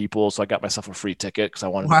 3 people. So I got myself a free ticket because I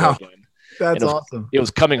wanted to go again. That's awesome. It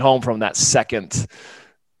was coming home from that second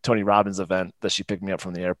Tony Robbins event that she picked me up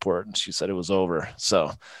from the airport and she said it was over.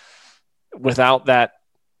 So without that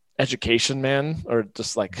education, man, or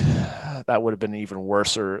just like that would have been even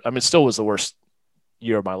worse. Or I mean, it still was the worst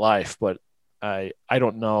year of my life, but I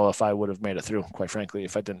don't know if I would have made it through, quite frankly,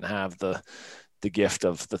 if I didn't have the gift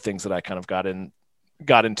of the things that I kind of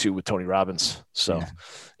got into with Tony Robbins. So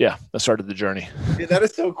yeah, that started the journey. Yeah, that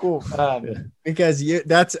is so cool. Because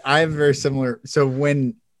I'm very similar. So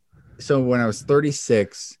when I was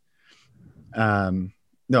 36, no,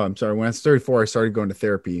 I'm sorry. When I was 34, I started going to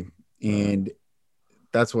therapy, and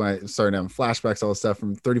that's when I started having flashbacks, all this stuff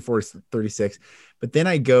from 34 to 36. But then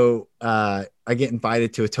I get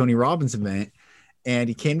invited to a Tony Robbins event, and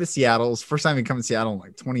he came to Seattle. It was the first time he'd come to Seattle in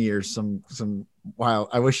like 20 years. Wow.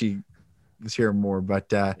 I wish he was here more,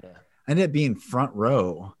 but I ended up being front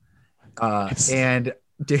row. And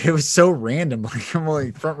dude, it was so random. Like I'm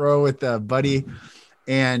only front row with a buddy,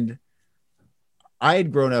 and I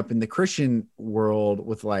had grown up in the Christian world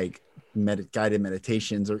with like guided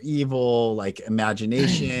meditations or evil, like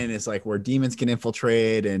imagination is like where demons can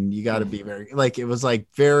infiltrate, and you got to be very, like, it was like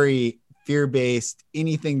very fear-based.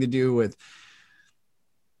 Anything to do with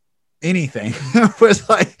anything was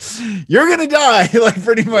like, you're gonna die, like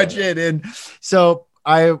pretty much it. And so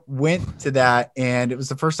I went to that, and it was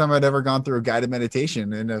the first time I'd ever gone through a guided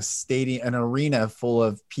meditation in a stadium, an arena full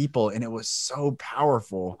of people, and it was so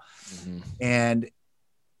powerful. And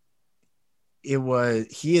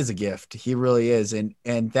he is a gift. He really is.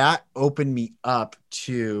 And that opened me up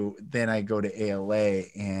to, then I go to ALA,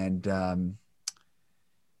 and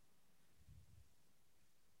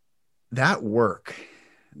that work,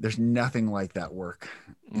 there's nothing like that work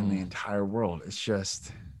in the entire world. It's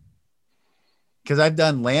just because I've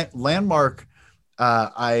done Landmark.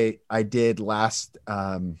 I did last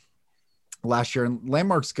year, and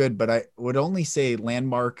Landmark's good, but I would only say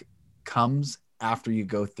Landmark comes after you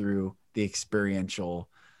go through the experiential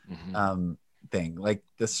Mm-hmm. thing. Like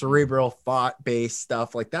the cerebral thought based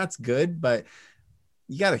stuff, like that's good, but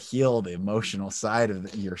you got to heal the emotional side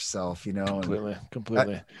of yourself, you know.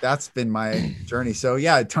 Completely. That's been my journey. So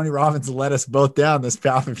yeah, Tony Robbins led us both down this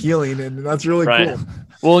path of healing, and that's really Right. cool.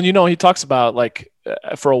 Well, you know, he talks about like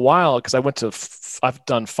for a while, because I've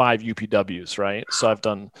done 5 UPWs, right?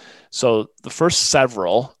 So the first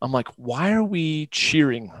several, I'm like, why are we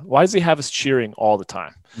cheering? Why does he have us cheering all the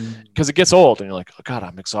time? Because it gets old and you're like, oh God,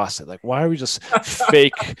 I'm exhausted. Like, why are we just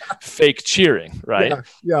fake cheering, right?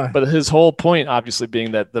 Yeah. But his whole point, obviously,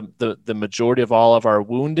 being that the majority of all of our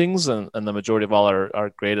woundings and the majority of all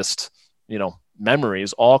our greatest, you know,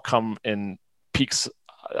 memories all come in peaks,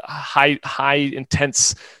 high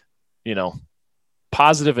intense, you know,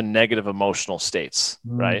 positive and negative emotional states,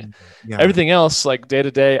 right? Yeah. Everything else, like day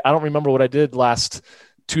to day, I don't remember what I did last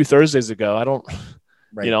 2 Thursdays ago. I don't,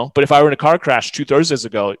 Right. you know, but if I were in a car crash 2 Thursdays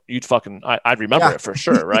ago, I'd remember it for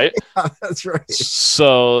sure. Right. Yeah, that's right.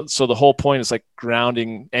 So the whole point is like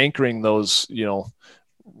anchoring those, you know,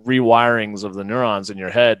 rewirings of the neurons in your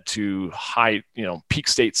head to high, you know, peak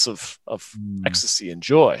states of ecstasy and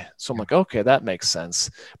joy. So I'm like, okay, that makes sense.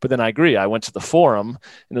 But then I agree. I went to the forum and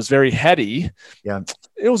it was very heady. Yeah.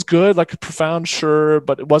 It was good, like profound, sure,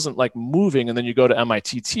 but it wasn't like moving. And then you go to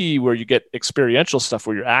MITT where you get experiential stuff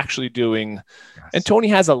where you're actually doing, and Tony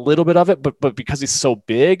has a little bit of it, but because he's so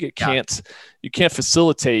big, you can't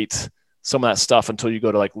facilitate some of that stuff until you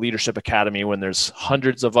go to like Leadership Academy when there's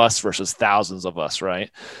hundreds of us versus thousands of us,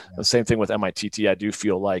 right? The same thing with MITT. I do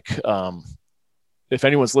feel like if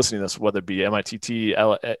anyone's listening to this, whether it be MITT,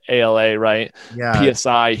 ALA, right?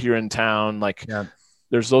 PSI here in town, like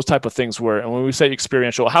there's those type of things where, and when we say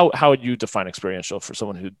experiential, how would you define experiential for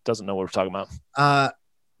someone who doesn't know what we're talking about? How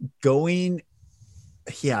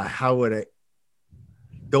would I?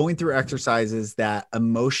 Going through exercises that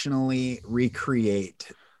emotionally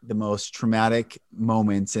recreate the most traumatic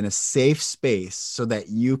moments in a safe space so that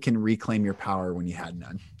you can reclaim your power when you had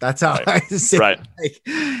none. That's how I say right. Like,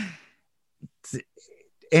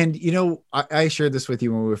 and you know, I shared this with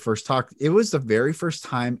you when we first talked. It was the very first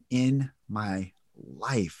time in my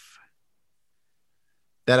life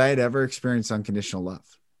that I had ever experienced unconditional love.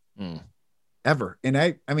 Ever. And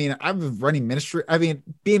I mean, I've been running ministry. I mean,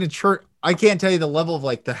 being in church, I can't tell you the level of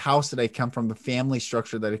like the house that I come from, the family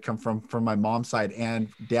structure that I come from my mom's side and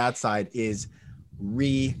dad's side is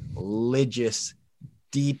religious,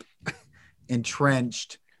 deep,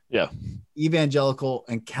 entrenched, evangelical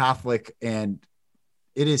and Catholic. And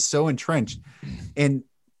it is so entrenched. And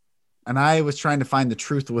I was trying to find the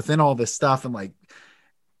truth within all this stuff and like,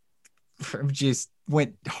 just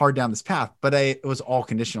went hard down this path, but it was all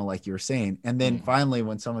conditional, like you were saying. And then finally,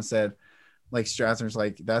 when someone said, like Strassner's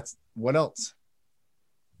like, that's what else?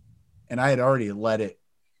 And I had already let it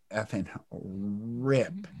effing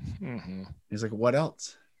rip. He's like, what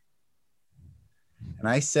else? And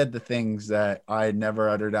I said the things that I had never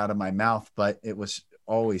uttered out of my mouth, but it was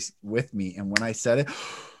always with me. And when I said it,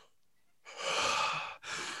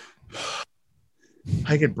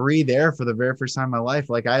 I could breathe air for the very first time in my life.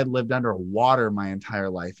 Like I had lived underwater my entire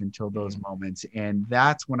life until those moments. And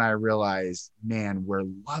that's when I realized, man, where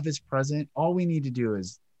love is present, all we need to do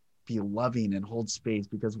is be loving and hold space,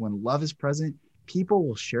 because when love is present, people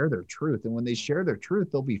will share their truth. And when they share their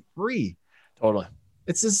truth, they'll be free. Totally.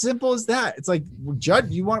 It's as simple as that. It's like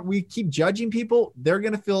we keep judging people. They're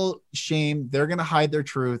going to feel shame. They're going to hide their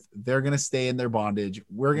truth. They're going to stay in their bondage.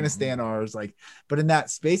 We're going to stay in ours. Like, but in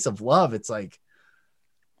that space of love, it's like,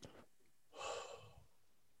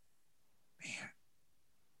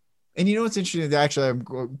 and you know what's interesting? Actually,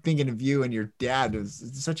 I'm thinking of you and your dad. It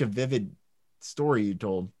was such a vivid story you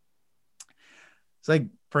told. It's like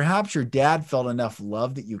perhaps your dad felt enough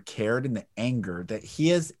love that you cared in the anger, that he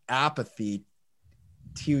has apathy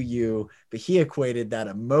to you, but he equated that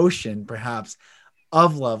emotion perhaps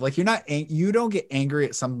of love. Like you don't get angry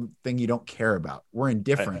at something you don't care about. We're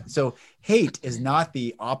indifferent. Right. So hate is not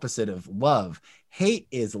the opposite of love. Hate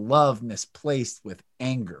is love misplaced with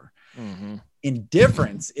anger.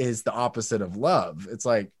 Indifference is the opposite of love. It's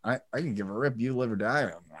like, I can give a rip, you live or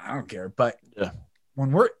die. I don't care. But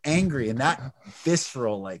when we're angry and that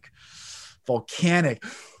visceral, like volcanic,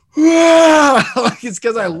 like it's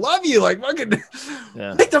because I love you, like fucking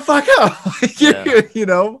wake the fuck up. You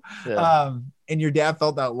know? And your dad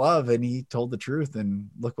felt that love and he told the truth, and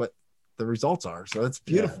look what the results are. So it's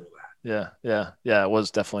beautiful. Yeah. It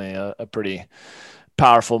was definitely a pretty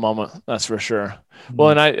powerful moment. That's for sure.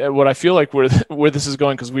 Well, and what I feel like where this is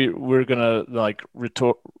going, because we're gonna like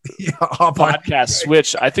podcast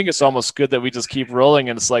switch. I think it's almost good that we just keep rolling,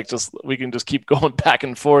 and it's like we can just keep going back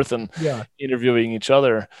and forth and interviewing each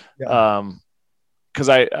other. Because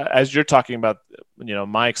as you're talking about,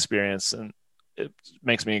 my experience, and it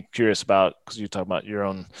makes me curious about, because you talk about your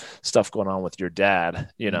own stuff going on with your dad.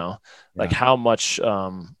 Like how much,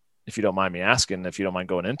 if you don't mind me asking, if you don't mind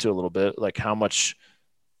going into a little bit, like how much.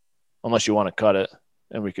 Unless you want to cut it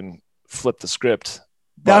and we can flip the script.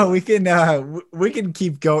 No, we can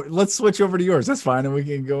keep going. Let's switch over to yours. That's fine. And we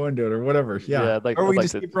can go into it or whatever. Yeah. Or we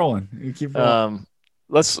just keep rolling. You keep rolling.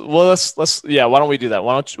 Let's why don't we do that?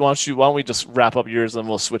 Why don't we just wrap up yours and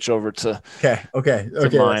we'll switch over to mine,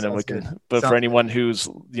 and we can good. But for anyone who's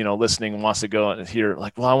listening and wants to go and hear,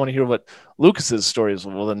 like, well, I want to hear what Lucas's story is,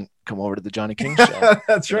 well then come over to the Johnny King show.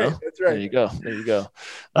 That's right. There you go.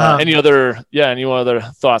 Any other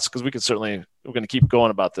thoughts? Because we're going to keep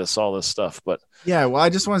going about all this stuff, but well, I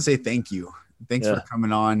just want to say thank you. Thanks for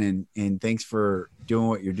coming on, and thanks for doing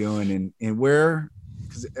what you're doing, and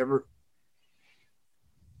because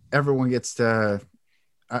everyone gets to,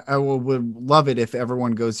 I would love it if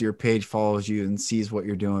everyone goes to your page, follows you, and sees what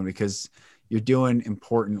you're doing, because you're doing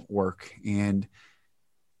important work. And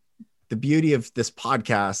the beauty of this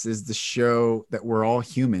podcast is the show that we're all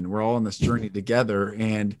human. We're all on this journey together,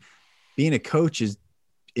 and being a coach is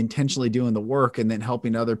intentionally doing the work and then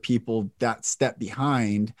helping other people that step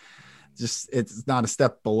behind. It's not a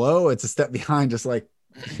step below, it's a step behind. Just like,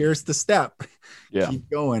 here's the step, keep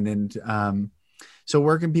going. And, so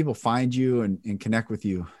where can people find you and connect with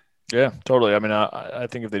you? Yeah, totally. I mean, I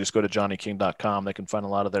think if they just go to johnnyking.com, they can find a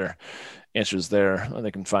lot of their answers there.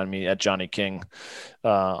 They can find me at Johnny King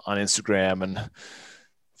on Instagram and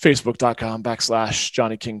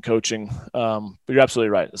facebook.com/Johnny King Coaching. But you're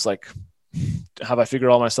absolutely right. It's like, have I figured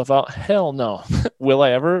all my stuff out? Hell no. Will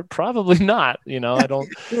I ever? Probably not. I don't.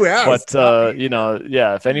 But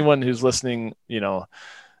if anyone who's listening,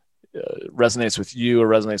 resonates with you or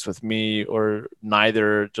resonates with me or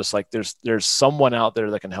neither, just like there's someone out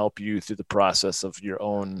there that can help you through the process of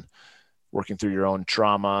working through your own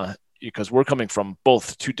trauma, because we're coming from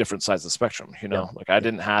both two different sides of the spectrum. Like I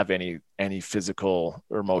didn't have any physical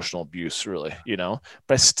or emotional abuse really, but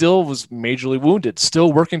I still was majorly wounded,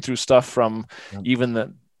 still working through stuff from even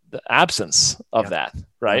the absence of that.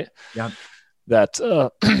 Right. That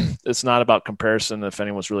it's not about comparison. If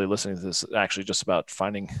anyone's really listening to this, it's actually just about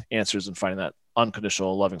finding answers and finding that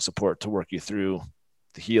unconditional loving support to work you through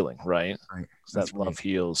the healing, right? That love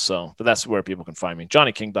heals. So, but that's where people can find me.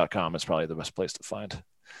 JohnnyKing.com is probably the best place to find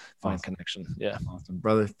connection. Yeah. Awesome,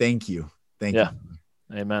 brother. Thank you. Thank you.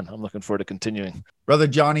 Amen. I'm looking forward to continuing. Brother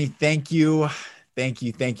Johnny, thank you. Thank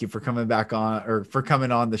you for coming back on, or for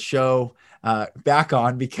coming on the show back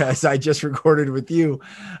on, because I just recorded with you.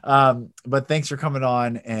 But thanks for coming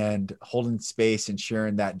on and holding space and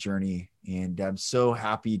sharing that journey. And I'm so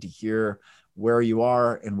happy to hear where you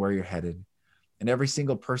are and where you're headed. And every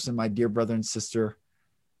single person, my dear brother and sister,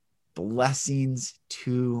 blessings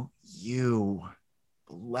to you.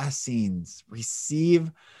 Blessings.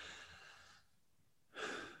 Receive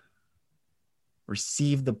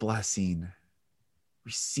the blessing.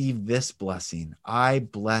 Receive this blessing. I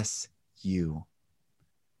bless you.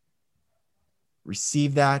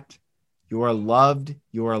 Receive that. You are loved.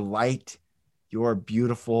 You are light. You are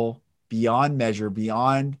beautiful beyond measure,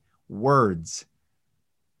 beyond words.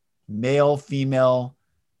 Male, female,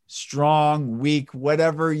 strong, weak,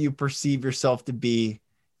 whatever you perceive yourself to be,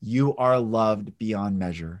 you are loved beyond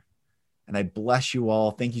measure. And I bless you all.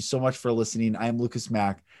 Thank you so much for listening. I am Lucas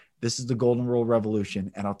Mack. This is the Golden Rule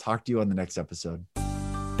Revolution, and I'll talk to you on the next episode.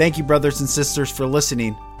 Thank you, brothers and sisters, for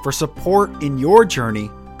listening. For support in your journey,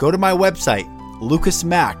 go to my website,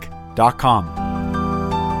 lucasmack.com.